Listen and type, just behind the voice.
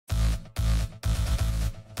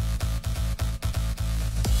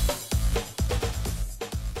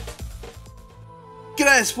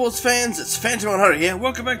G'day sports fans, it's Phantom100 here.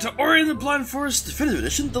 Welcome back to Ori and the Blind Forest Definitive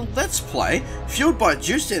Edition, the Let's Play, fueled by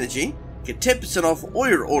Juiced Energy. Get 10% off all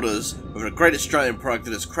your orders of a great Australian product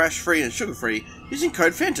that is crash-free and sugar-free using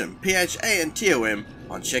code PHANTOM, PHANTOM,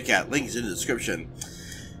 on checkout. Link is in the description.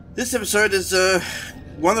 This episode is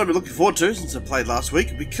one that I've been looking forward to since I played last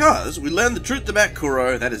week, because we learned the truth about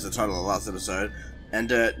Kuro. That is the title of the last episode.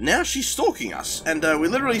 And now she's stalking us. And we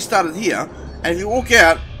literally started here, and if you walk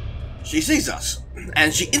out, she sees us,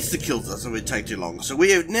 and she insta-kills us if we take too long. So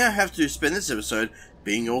we now have to spend this episode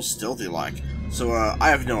being all stealthy-like. So I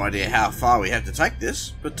have no idea how far we have to take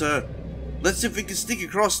this, but let's see if we can sneak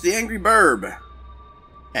across the angry burb.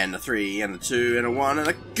 And a 3, and a 2, and a 1, and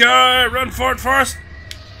a go! Run for it, Forrest!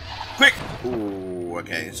 Quick! Ooh,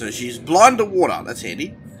 okay, so she's blind to water. That's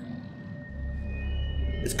handy.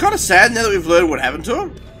 It's kind of sad now that we've learned what happened to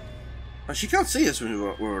her. Oh, she can't see us when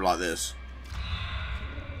we're like this.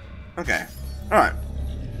 Okay, alright.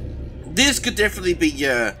 This could definitely be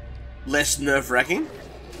less nerve-wracking.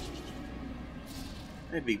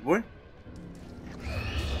 Hey, big boy.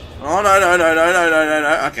 Oh,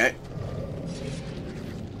 no. Okay.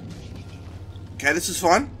 Okay, this is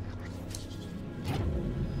fine.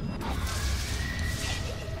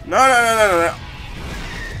 No.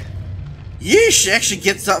 Yeesh, she actually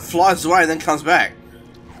gets up, flies away, and then comes back.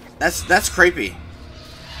 That's creepy.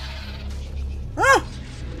 Ah!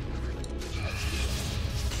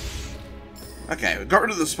 Okay, we got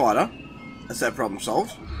rid of the spider. That's that problem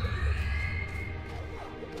solved.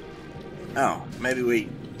 Oh, maybe we...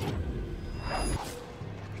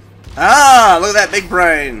 Ah, look at that big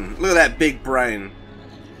brain. Look at that big brain.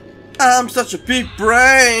 I'm such a big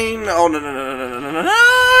brain. Oh, no.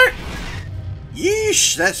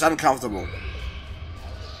 Yeesh, that's uncomfortable.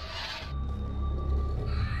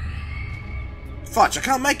 Fudge, I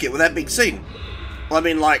can't make it with that big scene. Well, I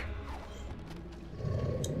mean, like...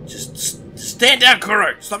 Just stand down,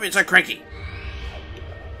 Kuro! Stop being so cranky!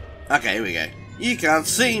 Okay, here we go. You can't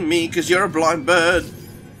see me because you're a blind bird.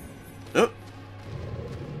 Oh.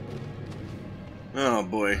 Oh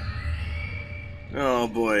boy. Oh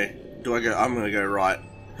boy. Do I go? I'm gonna go right.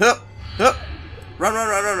 Hup! Hup! Run!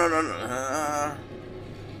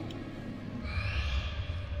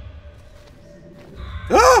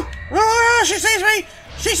 Oh! She sees me!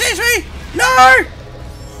 She sees me! No!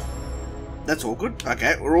 That's awkward.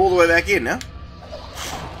 Okay, we're all the way back in now.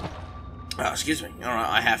 Oh, excuse me. Alright,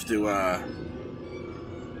 I have to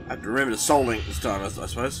remember the soul link this time, I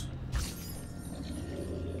suppose.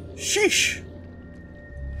 Sheesh.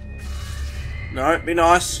 No, be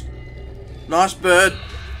nice. Nice bird.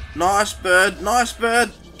 Nice bird. Nice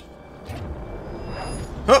bird.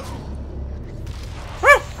 Hup.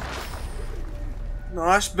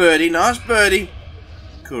 Nice birdie. Nice birdie.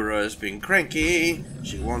 Kuro's been cranky.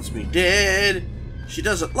 She wants me dead. She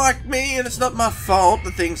doesn't like me, and it's not my fault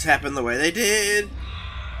that things happen the way they did.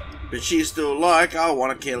 But she's still like, I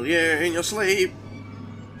want to kill you in your sleep.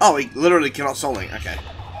 Oh, he literally cannot soul link. Okay.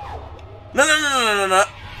 No.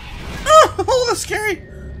 Oh, that's scary.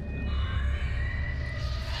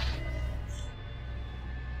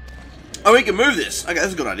 Oh, we can move this. Okay,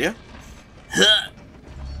 that's a good idea.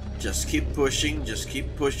 Just keep pushing. Just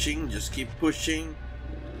keep pushing. Just keep pushing.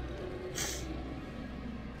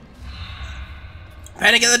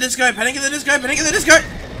 Panic at the Disco! Panic at the Disco! Panic at the Disco!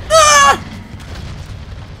 Ah!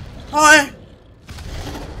 Hi!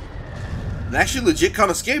 It actually legit kind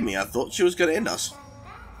of scared me. I thought she was going to end us.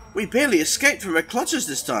 We barely escaped from her clutches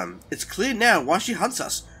this time. It's clear now why she hunts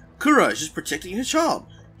us. Kuro is just protecting her child.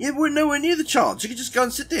 Yeah, but we're nowhere near the child. She can just go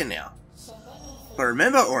and sit there now. But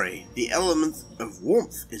remember, Ori, the element of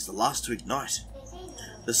warmth is the last to ignite.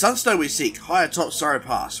 The sunstone we seek, high atop Sorrow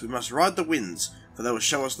Pass. We must ride the winds, for they will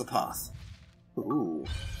show us the path. Ooh.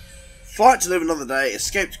 Fight to live another day,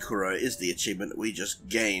 escaped Kuro is the achievement we just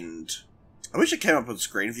gained. I wish it came up on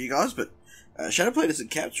screen for you guys, but Shadowplay doesn't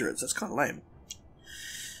capture it, so it's kind of lame.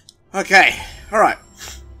 Okay, alright.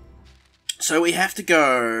 So we have to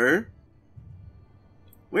go...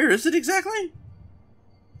 Where is it exactly?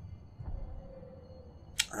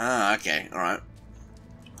 Ah, okay, alright.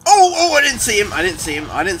 Oh, I didn't see him, I didn't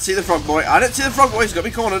see the frog boy, he's got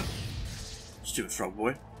me cornered. Stupid frog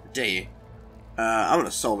boy, how dare you. I'm gonna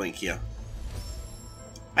soul link here.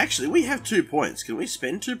 Actually, we have 2 points. Can we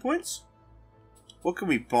spend 2 points? What can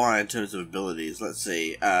we buy in terms of abilities? Let's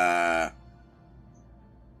see.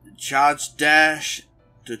 Charge dash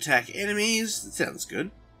to attack enemies. That sounds good.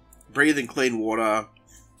 Breathe in clean water.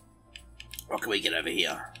 What can we get over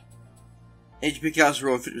here? Energy pickups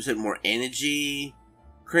roll 50% more energy.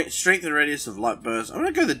 Strength and radius of light bursts. I'm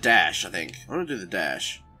gonna go the dash, I think. I'm gonna do the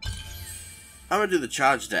dash. I'm gonna do the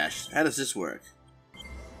charge dash. How does this work?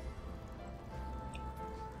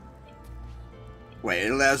 Wait,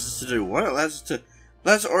 it allows us to do what? It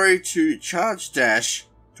allows Ori to charge dash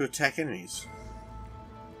to attack enemies.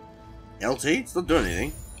 LT? It's not doing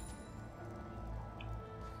anything.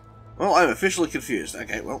 Well, I'm officially confused.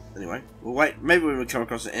 Okay, well, anyway. We'll wait. Maybe when we come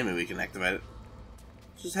across an enemy we can activate it.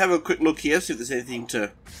 Just have a quick look here, see if there's anything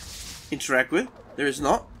to interact with. There is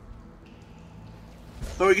not.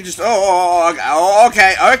 So we can just... Oh,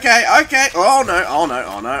 okay. Oh,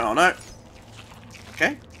 no.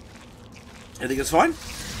 Okay. Everything is fine.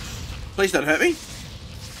 Please don't hurt me.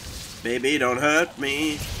 Baby, don't hurt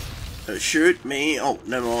me. Don't shoot me. Oh,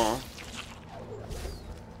 no more.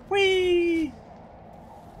 Whee!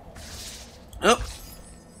 Oh.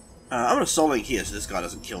 I'm gonna soul link here so this guy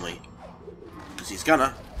doesn't kill me. Because he's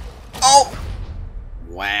gonna. Oh!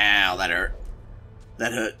 Wow, that hurt.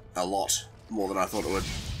 That hurt a lot. More than I thought it would.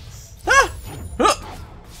 Ah! Ah!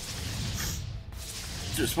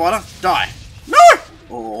 Spider, die. No!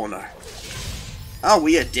 Oh, no. Oh,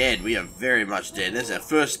 we are dead. We are very much dead. That's our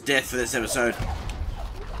first death for this episode.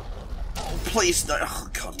 Please, no. Oh,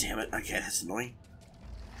 god damn it. Okay, that's annoying.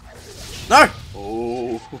 No!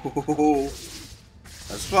 Oh,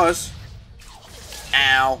 I suppose.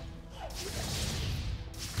 Ow.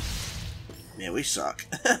 Yeah, we suck.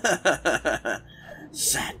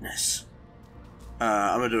 Sadness.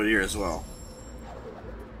 I'm gonna do it here as well.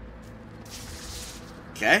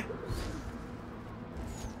 Okay.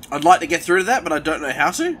 I'd like to get through to that, but I don't know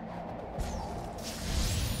how to.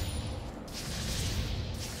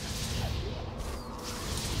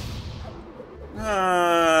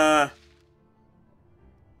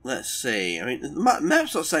 Let's see. I mean, the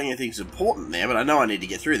map's not saying anything's important there, but I know I need to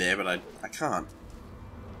get through there, but I can't.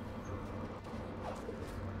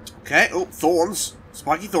 Okay. Oh, thorns.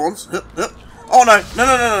 Spiky thorns. Oh, no.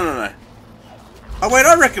 Oh, wait,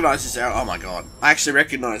 I recognize this area. Oh, my God. I actually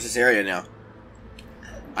recognize this area now.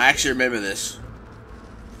 I actually remember this.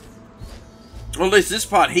 Well, at least this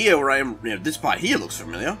part here where I am, this part here looks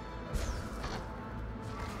familiar.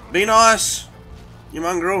 Be nice, you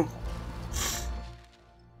mongrel.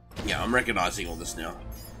 Yeah, I'm recognizing all this now.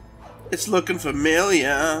 It's looking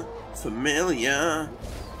familiar. Familiar.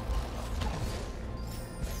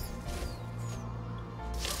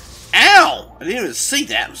 Ow! I didn't even see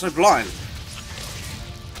that. I'm so blind.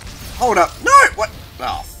 Hold up. No! What?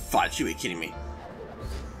 Oh, fudge. You were kidding me.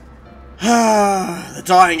 The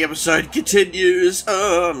dying episode continues.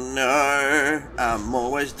 Oh no. I'm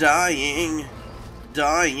always dying.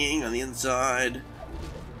 Dying on the inside.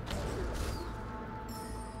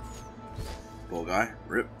 Poor guy.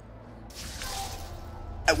 Rip.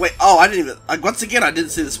 Wait. Oh, I didn't even... once again, I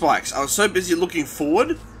didn't see the spikes. I was so busy looking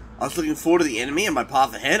forward. I was looking forward to the enemy and my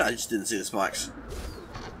path ahead. I just didn't see the spikes.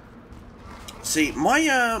 See,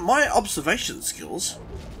 my observation skills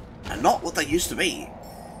are not what they used to be.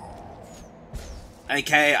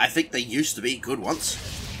 Okay, I think they used to be good once.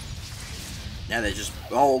 Now they're just...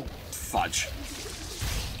 oh, fudge.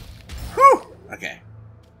 Whew! Okay.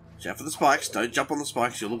 Watch out for the spikes. Don't jump on the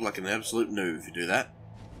spikes. You'll look like an absolute noob if you do that.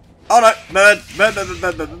 Oh no! Bird!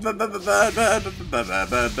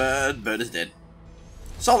 Bird is dead.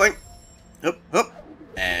 Soling! Hup.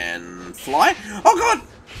 And fly. Oh god!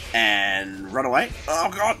 And run away. Oh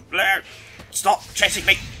god! Stop chasing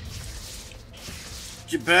me!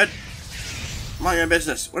 You bird! Mind your own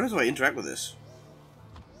business. Where do I interact with this?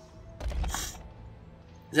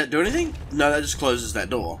 Does that do anything? No, that just closes that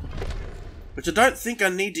door. Which I don't think I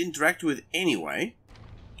need to interact with anyway.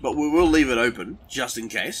 But we will leave it open, just in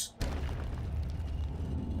case.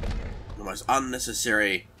 The most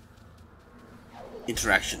unnecessary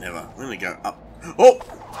interaction ever. I'm gonna go up. Oh!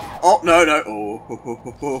 Oh, no.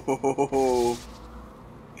 Oh.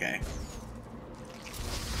 Okay.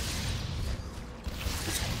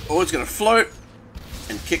 Oh, it's gonna float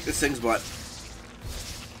and kick this thing's butt.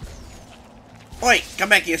 Oi, come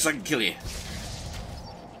back here so I can kill you.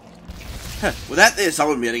 Huh, without this, I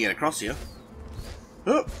wouldn't be able to get across here.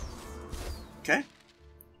 Oh. Okay.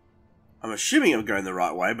 I'm assuming I'm going the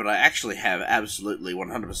right way, but I actually have absolutely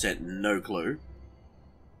 100% no clue.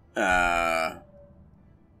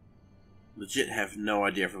 Legit have no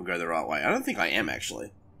idea if I'm going the right way. I don't think I am,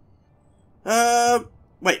 actually.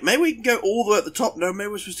 Wait, maybe we can go all the way at the top? No, maybe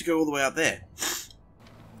we're supposed to go all the way out there.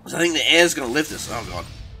 So I think the air's going to lift us. Oh, God.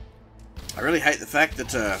 I really hate the fact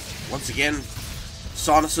that, once again,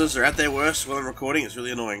 sinuses are at their worst while I'm recording. It's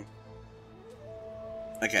really annoying.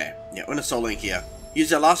 Okay, yeah, we're in a soul link here.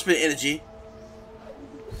 Use our last bit of energy.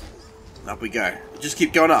 Up we go. Just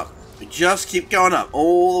keep going up. We just keep going up.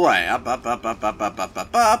 All the way. Up.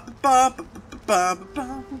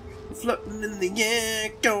 Floating in the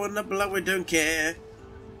air. Going up like we don't care.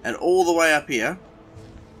 And all the way up here.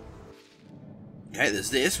 Okay, there's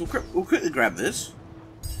this. We'll quickly grab this.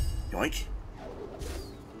 Yoink.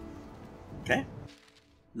 Okay.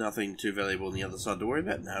 Nothing too valuable on the other side to worry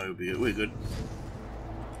about. No, we're good.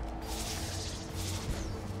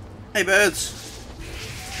 Hey, birds.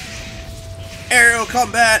 Aerial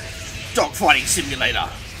combat dogfighting simulator.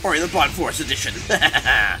 Or in the Blind Forest edition.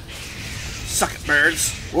 Suck it,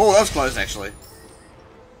 birds. Whoa, that was close, actually.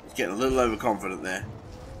 He's getting a little overconfident there.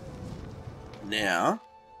 Now,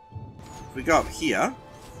 if we go up here,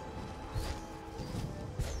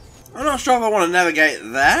 I'm not sure if I want to navigate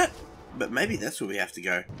that, but maybe that's where we have to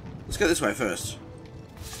go. Let's go this way first.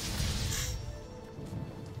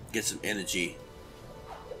 Get some energy.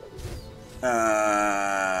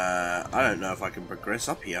 I don't know if I can progress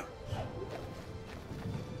up here.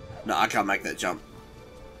 No, I can't make that jump.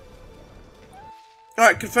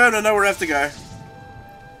 Alright, confirmed, I know where I have to go.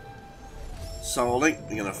 Soul link,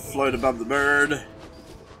 we're gonna float above the bird.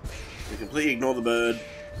 We completely ignore the bird.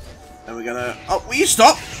 And we're gonna... Oh, will you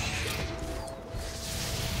stop?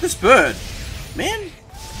 This bird. Man.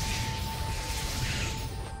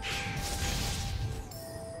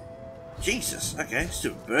 Jesus. Okay,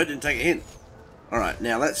 stupid bird, didn't take a hint. Alright,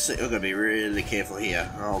 now let's see. We're gonna be really careful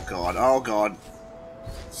here. Oh god, oh god.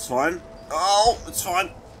 It's fine. Oh, it's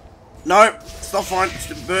fine. No, it's not fine.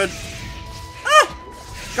 Stupid bird. Ah!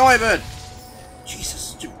 Go away, bird. Jesus,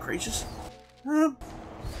 stupid creatures.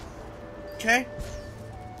 Okay.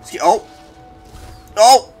 Oh!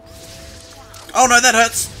 Oh! Oh no, that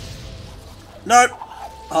hurts! No!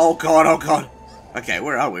 Oh god, oh god. Okay,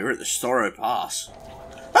 where are we? We're at the Storrow Pass.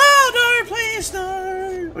 Oh no, please,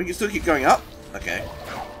 no! We can still keep going up? Okay.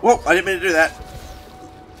 Whoa, I didn't mean to do that.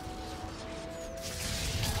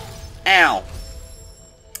 Ow.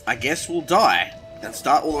 I guess we'll die. And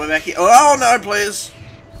start all the way back here. Oh no, please!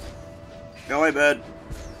 Go away, bird.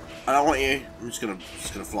 I don't want you. I'm just gonna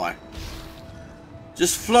fly.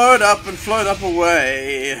 Just float up and float up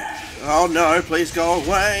away. Oh no, please go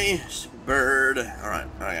away. Bird. Alright,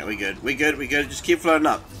 alright, we good. We good, we good. Just keep floating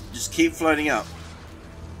up. Just keep floating up.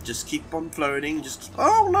 Just keep on floating. Just keep...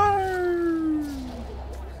 Oh no!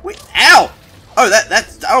 Wait, ow! Oh,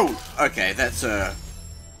 that's... Oh, okay, that's,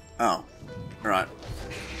 Oh. Alright.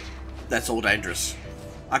 That's all dangerous.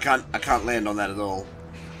 I can't land on that at all.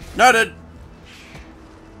 Noted!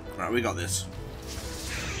 Alright, we got this.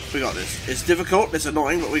 We got this. It's difficult, it's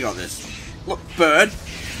annoying, but we got this. Look, bird,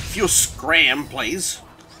 if you'll scram, please.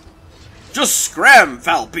 Just scram,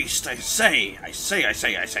 foul beast, I say. I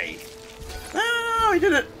say. Oh, he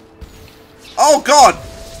did it. Oh, God.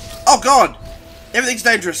 Oh, God. Everything's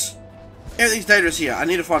dangerous. Everything's dangerous here. I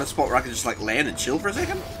need to find a spot where I can just, like, land and chill for a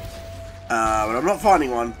second. But I'm not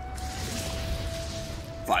finding one.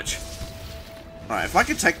 Fudge. Alright, if I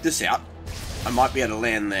could take this out, I might be able to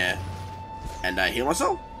land there and heal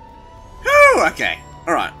myself. Whew, okay.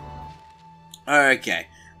 Alright. Okay.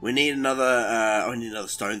 We need another we need another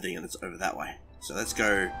stone thing, and it's over that way. So let's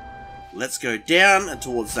go down and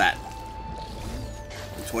towards that.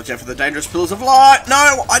 Let's watch out for the dangerous pillars of light.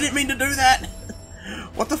 No, I didn't mean to do that.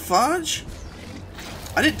 What the fudge?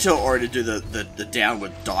 I didn't tell Ori to do the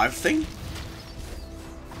downward dive thing.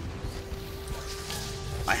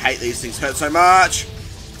 I hate these things, hurt so much.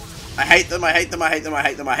 I hate them, I hate them, I hate them, I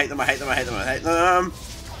hate them, I hate them, I hate them, I hate them, I hate them.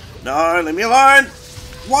 No, leave me alone.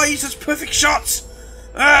 Why are you such perfect shots?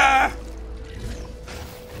 Ah!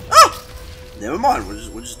 Oh! Never mind,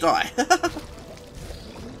 we'll just die.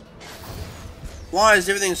 Why is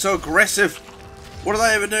everything so aggressive? What did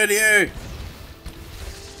I ever do to you?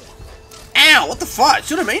 Ow! What the fudge?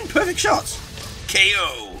 See what I mean? Perfect shots.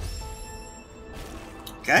 KO.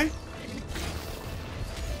 Okay.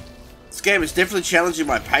 This game is definitely challenging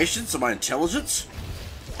my patience and my intelligence,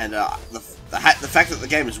 and the fact that the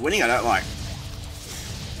game is winning, I don't like.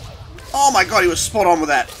 Oh my god, he was spot on with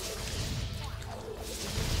that.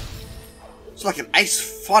 It's like an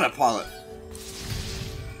ace fighter pilot.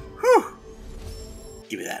 Whew.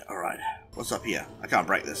 Give me that. Alright. What's up here? I can't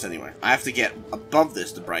break this anyway. I have to get above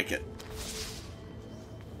this to break it.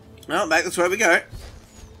 Well, back this way we go.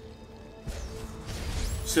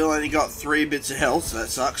 Still only got 3 bits of health, so that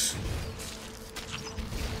sucks.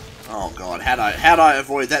 Oh god, how'd I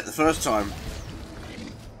avoid that the first time?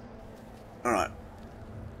 Alright.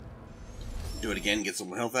 Do it again, get some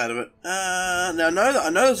more health out of it. Now I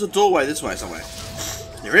know there's a doorway this way somewhere.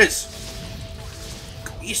 There is.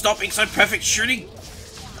 You stop being so perfect shooting.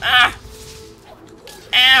 Ah!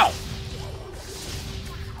 Ow!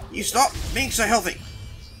 You stop being so healthy.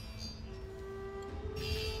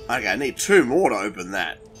 Okay, I need 2 more to open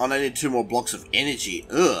that. And I need 2 more blocks of energy.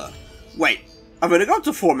 Ugh. Wait, I've only got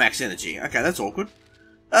to 4 max energy. Okay, that's awkward.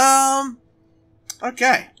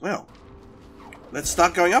 Okay, well. Let's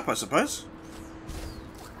start going up, I suppose.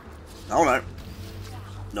 Oh no.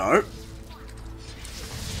 No.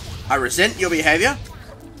 I resent your behavior.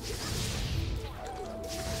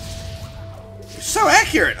 You're so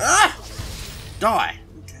accurate. Ah! Die.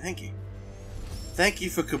 Okay, thank you. Thank you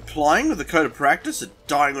for complying with the code of practice and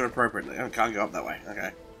dying when appropriate. I can't go up that way.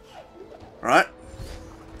 Okay. Alright.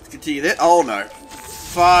 Let's continue there. Oh no.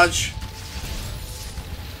 Fudge.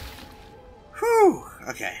 Whew.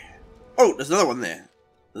 Okay. Oh, there's another one there.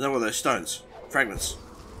 There's another one of those stones. Fragments.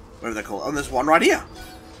 Whatever they're called. Oh, there's one right here.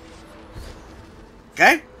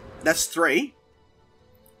 Okay. That's 3.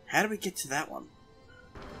 How do we get to that one?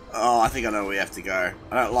 Oh, I think I know where we have to go.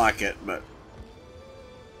 I don't like it, but...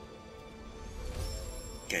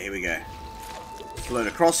 Okay, here we go. Float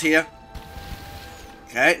across here.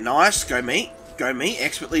 Okay, nice. Go me. Go me.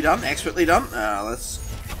 Expertly done. Expertly done. Let's...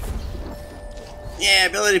 Yeah,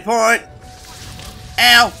 ability point.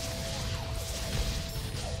 Ow!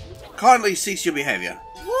 Kindly cease your behavior.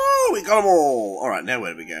 Woo! We got them all! Alright, now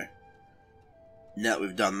where do we go? Now that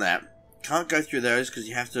we've done that. Can't go through those because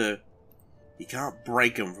you have to... You can't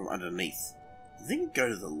break them from underneath. I think we go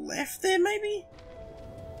to the left there, maybe?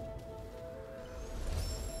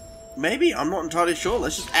 Maybe? I'm not entirely sure.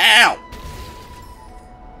 Let's just... Ow!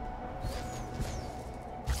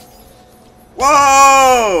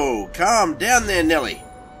 Whoa! Calm down there, Nelly.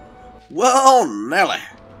 Whoa, Nelly.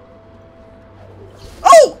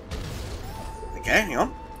 Oh! Okay, hang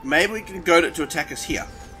on. Maybe we can go to attack us here.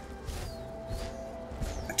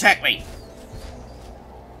 Attack me!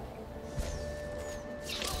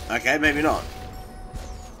 Okay, maybe not.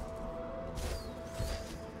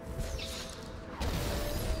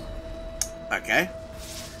 Okay.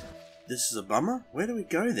 This is a bummer. Where do we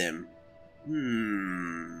go then?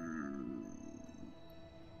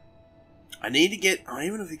 I need to get... Oh,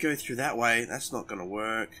 even if we go through that way, that's not going to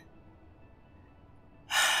work.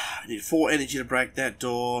 I need 4 energy to break that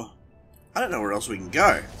door. I don't know where else we can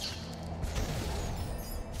go.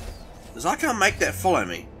 Because I can't make that follow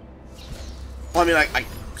me. Well, I mean, I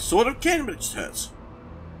sort of can, but it just hurts.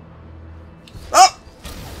 Oh!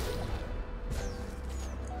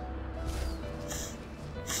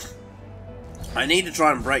 I need to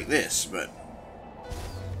try and break this, but...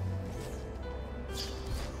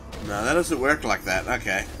 No, that doesn't work like that.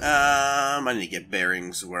 Okay. I need to get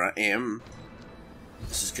bearings where I am.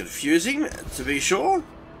 This is confusing, to be sure.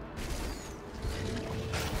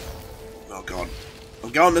 Oh god.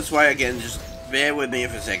 I'm going this way again, just bear with me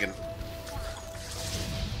for a second.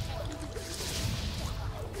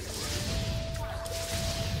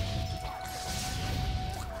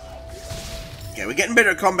 Okay, we're getting better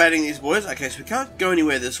at combating these boys. Okay, so we can't go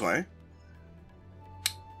anywhere this way.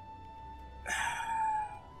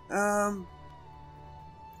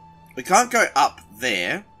 We can't go up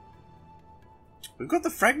there. We've got the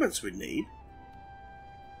fragments we need.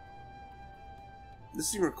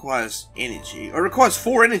 This thing requires energy. Oh, it requires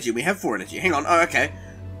 4 energy. We have 4 energy. Hang on. Oh, okay.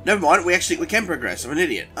 Never mind. We can progress. I'm an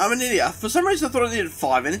idiot. I'm an idiot. For some reason, I thought I needed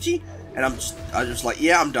 5 energy, and I'm just like,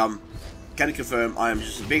 yeah, I'm dumb. Can confirm, I am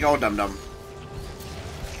just a big old dum-dum.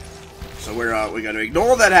 So we're going to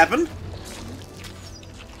ignore that happened.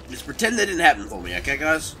 Just pretend that didn't happen for me, okay,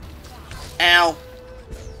 guys? Ow.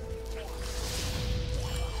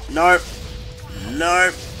 Nope.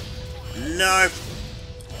 Nope. Nope.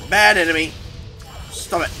 Bad enemy.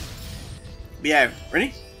 Stop it. Behave.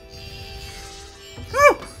 Ready?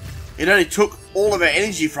 Woo! It only took all of our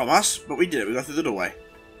energy from us, but we did it. We got through the doorway.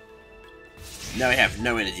 Now we have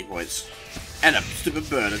no energy points. And a stupid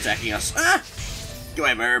bird attacking us. Ah! Go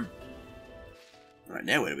away, bird. Alright,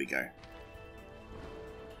 now where do we go?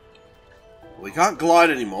 We can't glide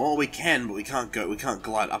anymore. We can, but we can't go. We can't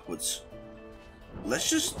glide upwards. Let's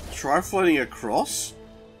just try floating across.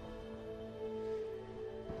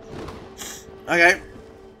 Okay.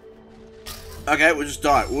 Okay, we'll just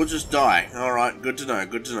die. We'll just die. Alright, good to know,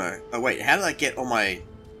 good to know. Oh wait, how did I get on my...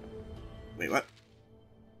 Wait, what?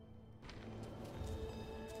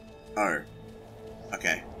 Oh.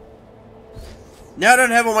 Okay. Now I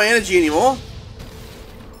don't have all my energy anymore.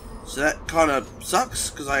 So that kind of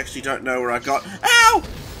sucks, because I actually don't know where I got... Ow!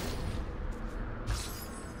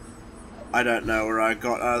 I don't know where I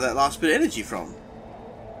got that last bit of energy from.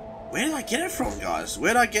 Where did I get it from, guys?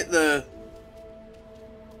 Where did I get the...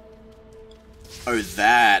 Oh,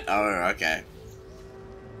 that. Oh, okay.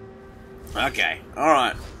 Okay,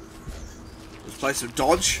 alright. Let's play some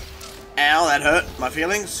dodge. Ow, that hurt my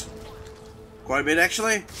feelings. Quite a bit,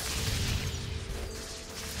 actually.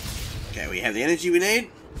 Okay, we have the energy we need.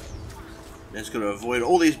 Just gotta avoid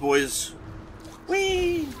all these boys.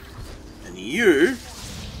 Whee! And you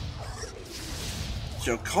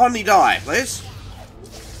shall kindly die, please.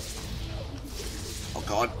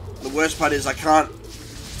 god. The worst part is I can't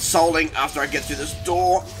solding after I get through this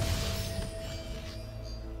door.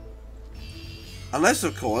 Unless,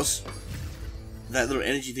 of course, that little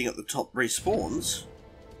energy thing at the top respawns.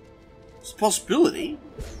 It's a possibility.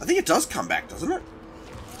 I think it does come back, doesn't it?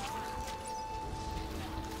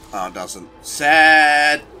 Oh, it doesn't.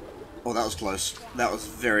 Sad. Oh, that was close. That was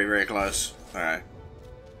very, very close. Alright.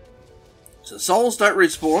 So souls don't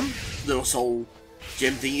respawn. Little soul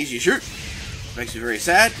gem thingies you shoot. Makes me very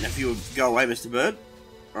sad. Now if you would go away, Mr. Bird.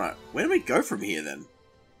 Alright, where do we go from here then?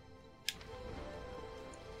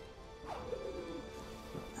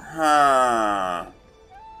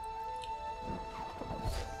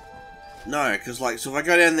 No, because like, so if I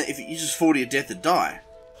go down there, if it uses 40 of death to die.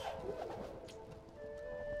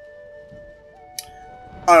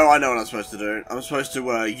 Oh, I know what I'm supposed to do. I'm supposed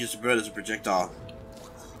to use the bird as a projectile.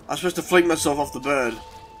 I'm supposed to fling myself off the bird.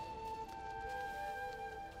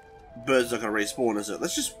 Bird's not going to respawn, is it?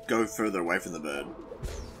 Let's just go further away from the bird.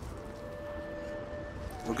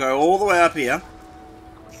 We'll go all the way up here.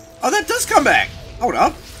 Oh, that does come back! Hold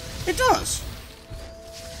up. It does.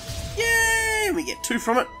 Yay! We get 2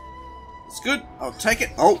 from it. It's good. I'll take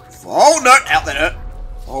it. Oh, oh no! Out that hurt.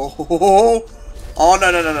 Oh, oh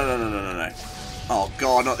no, no, no, no, no, no, no, no. Oh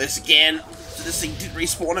god, not this again. So this thing did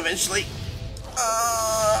respawn eventually.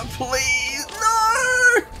 Please,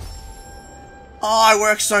 no! Oh, I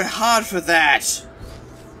worked so hard for that.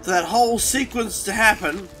 For that whole sequence to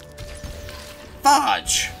happen.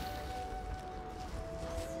 Fudge.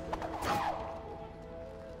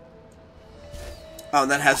 Oh,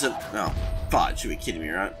 and that hasn't... Oh, fudge. You're kidding me,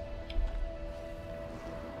 right?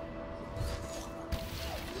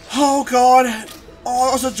 Oh, God. Oh,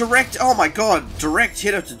 it was a direct... Oh, my God. Direct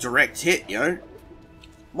hit after direct hit, yo.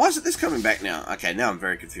 Why isn't this coming back now? Okay, now I'm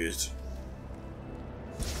very confused.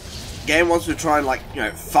 Game wants to try and, like, you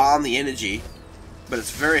know, farm the energy. But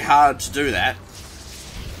it's very hard to do that.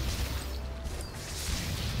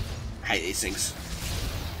 I hate these things.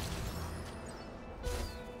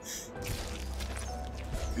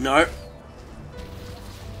 No.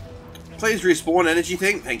 Please respawn energy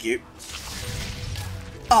thing. Thank you.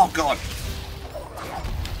 Oh, God.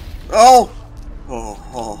 Oh.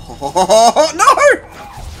 Oh. No!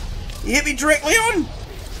 You hit me directly on.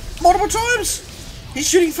 Multiple times. He's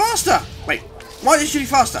shooting faster. Wait. Why is he shooting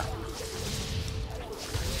faster?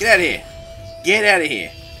 Get out of here. Get out of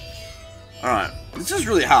here. Alright. This is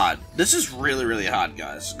really hard. This is really, really hard,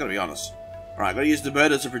 guys. Gotta be honest. Alright, gotta use the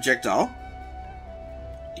bird as a projectile.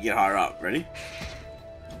 To get higher up. Ready?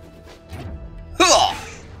 Huh!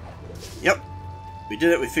 Yep. We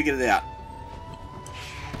did it. We figured it out.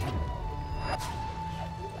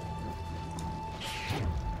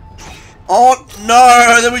 Oh,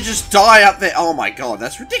 no! Then we just die up there. Oh, my God.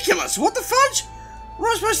 That's ridiculous. What the fudge? What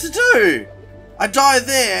am I supposed to do? I die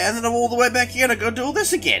there, and then I'm all the way back again. I gotta do all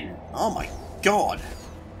this again. Oh, my God.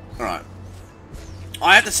 Alright.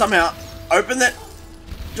 I have to somehow open that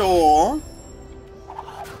door.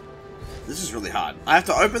 This is really hard. I have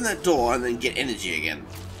to open that door and then get energy again.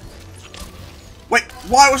 Wait,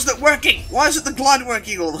 why wasn't it working? Why isn't the glide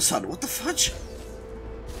working all of a sudden? What the fudge?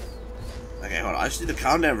 Okay, hold on. I just need to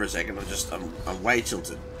calm down for a second. I'm way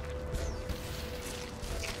tilted.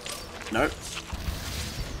 Nope.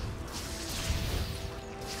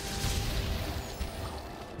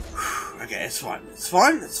 Okay, it's fine. It's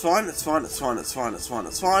fine. It's fine. It's fine. It's fine. It's fine. It's fine.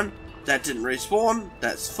 It's fine. That didn't respawn.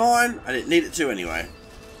 That's fine. I didn't need it to anyway.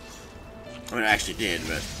 I mean, I actually did,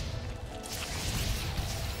 but...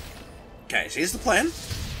 Okay, so here's the plan.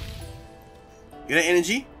 Get an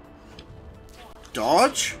energy.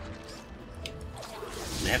 Dodge.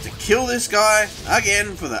 And have to kill this guy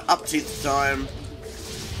again for the upteenth time.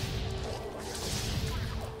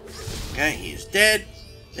 Okay, he's dead.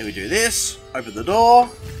 Then we do this. Open the door.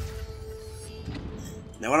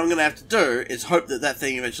 Now what I'm going to have to do is hope that that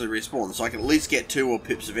thing eventually respawns so I can at least get 2 more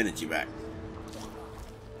pips of energy back.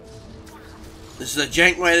 This is a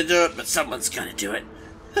jank way to do it, but someone's going to do it.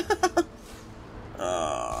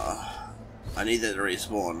 I need that to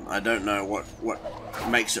respawn. I don't know what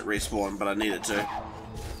makes it respawn, but I need it to.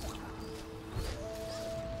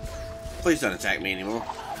 Please don't attack me anymore.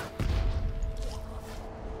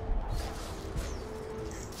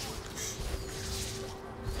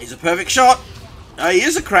 He's a perfect shot. Oh, he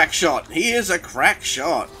is a crack shot. He is a crack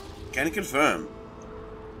shot. Can you confirm?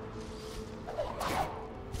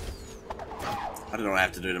 I don't know what I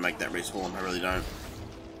have to do to make that respawn. I really don't.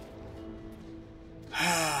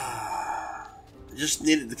 I just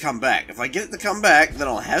need it to come back. If I get it to come back, then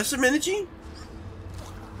I'll have some energy.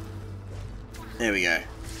 There we go.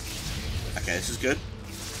 Okay, this is good.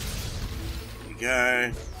 Here we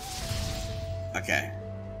go. Okay.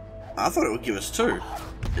 I thought it would give us 2.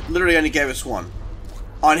 It literally only gave us 1.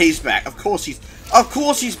 Oh, and he's back. Of course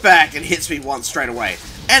he's back and hits me once straight away.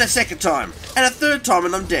 And a second time. And a third time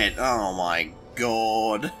and I'm dead. Oh my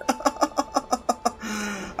god.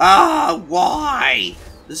 Ah, why?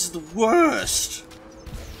 This is the worst.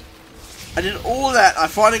 I did all that. I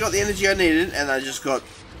finally got the energy I needed and I just got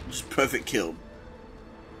perfect killed.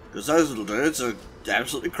 Because those little dudes are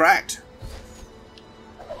absolutely cracked.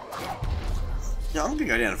 Yeah, I'm gonna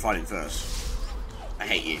go down and fight him first. I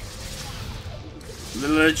hate you.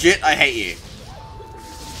 Legit, I hate you.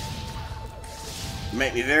 You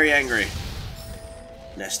make me very angry.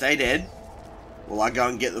 Now stay dead while I go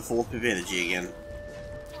and get the 4th pip energy again.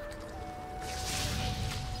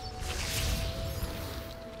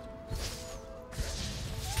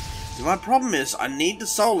 My problem is I need the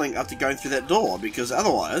soul link after going through that door because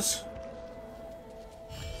otherwise...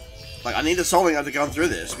 Like, I need the soul link after going through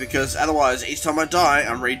this because otherwise each time I die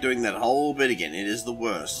I'm redoing that whole bit again. It is the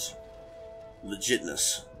worst.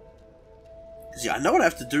 Legitness. Because yeah, I know what I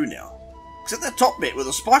have to do now. Except that top bit where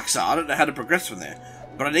the spikes are, I don't know how to progress from there.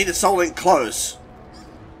 But I need the soul link close.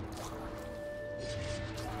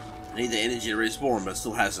 I need the energy to respawn, but it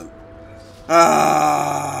still hasn't.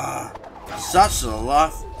 Ah, such the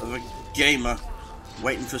life of a gamer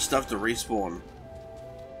waiting for stuff to respawn.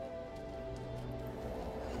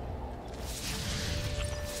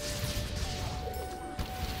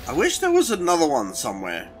 I wish there was another one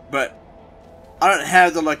somewhere, but I don't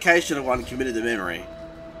have the location of one committed to memory.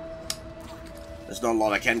 There's not a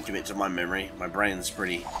lot I can commit to my memory. My brain's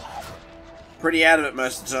pretty out of it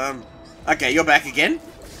most of the time. Okay, you're back again?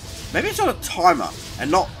 Maybe it's on a timer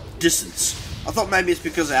and not distance. I thought maybe it's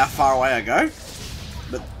because of how far away I go.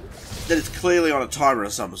 But then it's clearly on a timer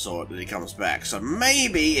of some sort that he comes back. So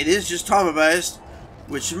maybe it is just timer based,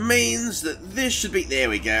 which means that this should be... There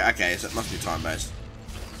we go. Okay, so it must be time based.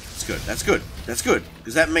 That's good. That's good. That's good.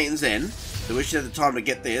 Because that means then that we should have the time to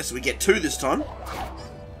get there. So we get 2 this time.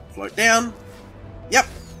 Float down. Yep.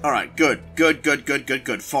 Alright, good. Good, good, good, good,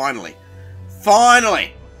 good. Finally.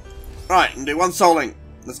 Finally! Right, we can do 1 soul link.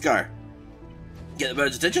 Let's go. Get the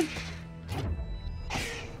bird's attention.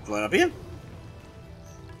 Float up here.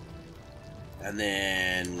 And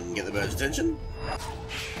then get the bird's attention.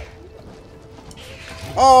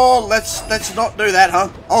 Oh, let's not do that, huh?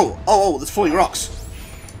 Oh, there's falling rocks.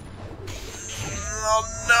 Oh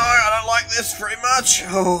no, I don't like this very much.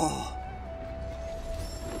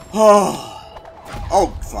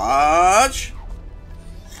 Oh, fudge.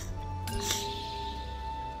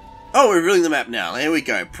 Oh, we're revealing the map now. There we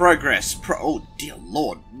go. Progress. Oh, dear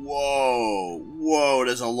lord. Whoa,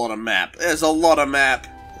 there's a lot of map. There's a lot of map.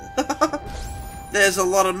 There's a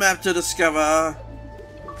lot of map to discover.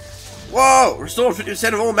 Whoa, restored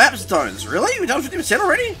 50% of all map stones. Really? We've done 50%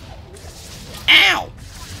 already? Ow!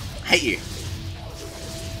 I hate you.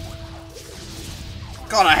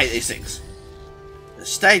 God, I hate these things.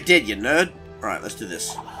 Stay dead, you nerd. Alright, let's do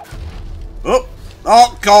this.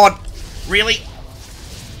 Oh, God. Really?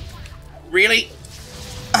 Really?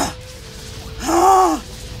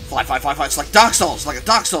 Fight. It's like Dark Souls. Like a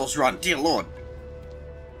Dark Souls run. Dear lord.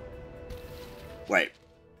 Wait.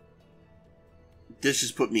 This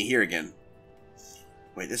just put me here again.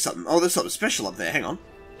 Wait, there's something. Oh, there's something special up there. Hang on.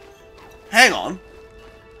 Hang on.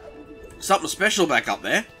 Something special back up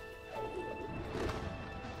there.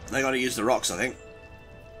 They gotta use the rocks, I think.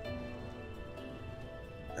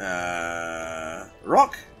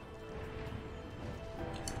 Rock?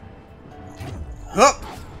 Hup!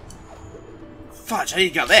 Fudge, I need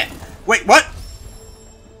to go there. Wait, what?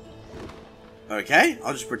 Okay,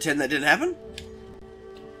 I'll just pretend that didn't happen.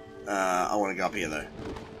 I want to go up here, though.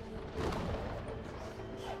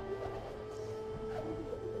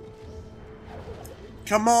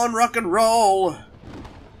 Come on, rock and roll!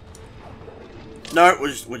 No,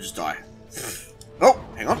 we'll just die. Oh,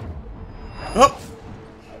 hang on. Oh!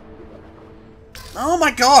 Oh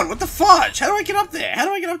my god, what the fudge? How do I get up there? How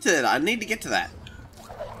do I get up to that? I need to get to that.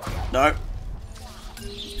 No.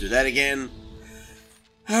 Let's do that again.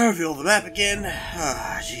 Reveal the map again.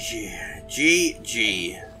 GG.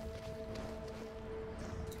 GG.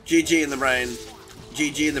 GG in the brain.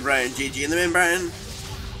 GG in the brain. GG in the membrane.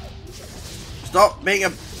 Stop being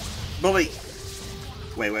a bully.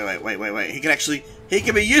 Wait. He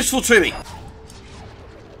can be useful to me.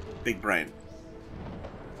 Big brain.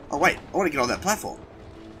 Oh wait, I want to get on that platform.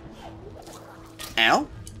 Ow.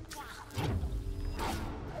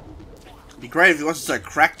 It'd be great if he wasn't so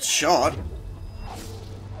cracked shot.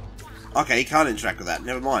 Okay, he can't interact with that.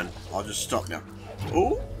 Never mind. I'll just stop now.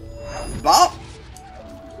 Ooh. Bop.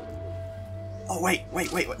 Oh wait.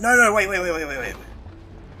 No, wait.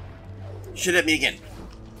 Shoot at me again.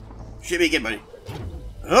 Shoot me again, buddy.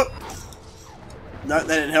 Oh! No, that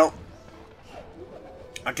didn't help.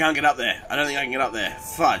 I can't get up there. I don't think I can get up there.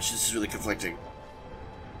 Fudge, this is really conflicting.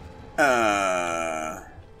 No,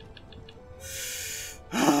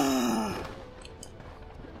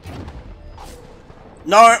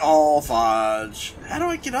 oh fudge. How do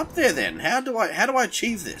I get up there then? How do I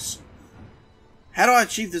achieve this? How do I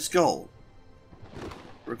achieve this goal?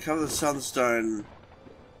 Recover the sunstone.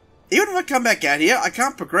 Even if I come back out here, I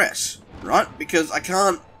can't progress, right? Because I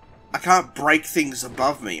can't break things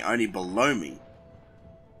above me, only below me.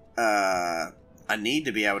 I need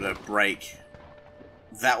to be able to break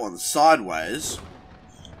that one sideways.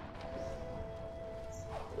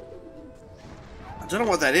 I don't know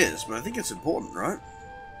what that is, but I think it's important, right?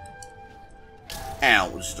 Ow,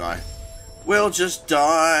 we'll just die. We'll just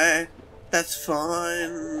die. That's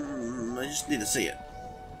fine. I just need to see it.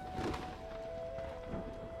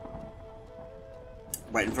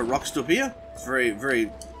 Waiting for rocks to appear.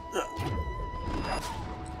 Very...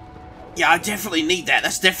 Yeah, I definitely need that.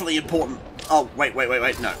 That's definitely important. Oh, wait.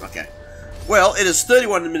 No, okay. Well, it is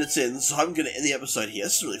 31 minutes in, so I'm going to end the episode here.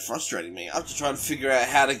 This is really frustrating me. I have to try and figure out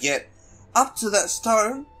how to get up to that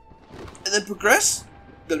stone and then progress.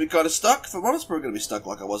 Going to be kind of stuck. If I'm honest, probably going to be stuck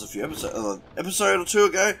like I was a few episode or two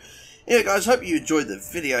ago. Anyway, guys, hope you enjoyed the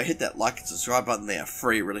video. Hit that like and subscribe button. They are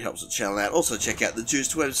free. It really helps the channel out. Also, check out the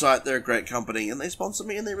Juiced website. They're a great company, and they sponsor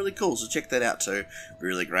me, and they're really cool. So check that out too.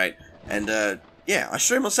 Really great. And yeah, I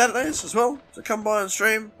stream on Saturdays as well. So come by and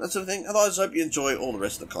stream, that sort of thing. Otherwise, I hope you enjoy all the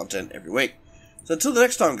rest of the content every week. So until the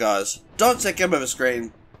next time, guys, don't set game over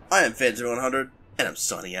screen. I am Feds100, and I'm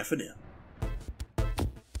signing out for now.